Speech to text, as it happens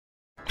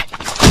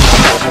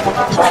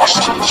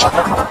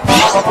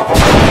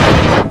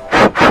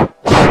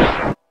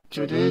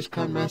Today's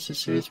KineMaster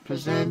series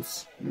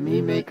presents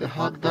me make a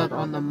hot dog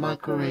on the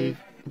microwave,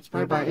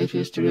 inspired by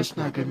Atheist Studio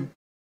Snaggin.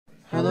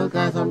 Hello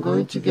guys, I'm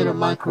going to get a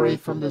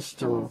microwave from the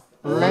store.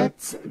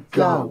 Let's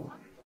go!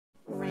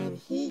 When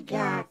he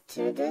got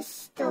to the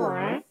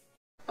store...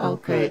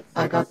 Okay,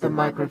 I got the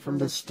microwave from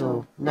the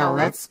store. Now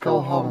let's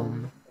go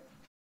home.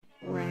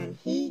 When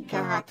he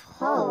got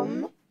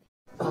home...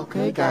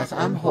 Okay guys,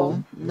 I'm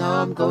home. Now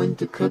I'm going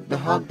to cook the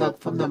hot dog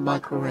from the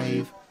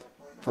microwave.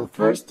 But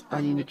first,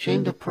 I need to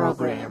change the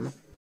program.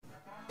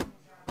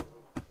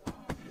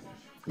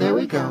 There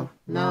we go.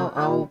 Now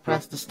I will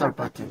press the start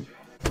button.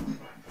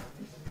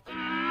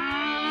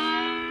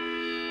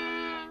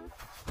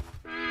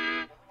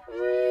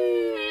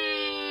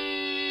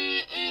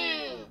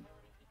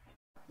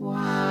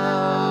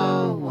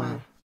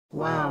 Wow.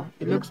 Wow,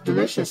 it looks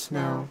delicious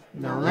now.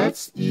 Now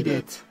let's eat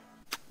it.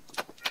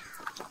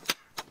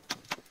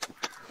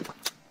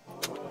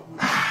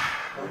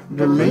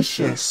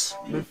 Delicious.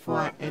 Before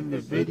I end the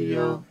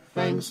video,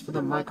 thanks to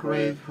the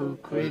microwave who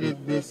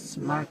created this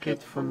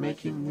market for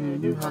making the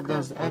new hot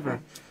dogs ever.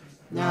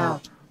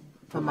 Now,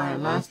 for my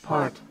last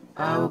part,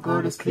 I will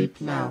go to sleep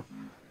now.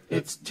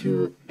 It's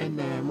 2 in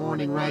the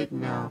morning right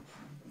now.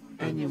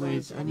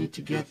 Anyways, I need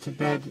to get to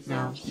bed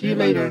now. See you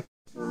later.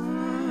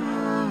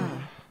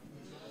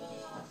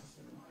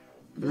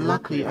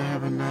 Luckily, I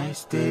have a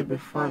nice day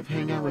before I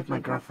hang out with my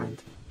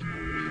girlfriend.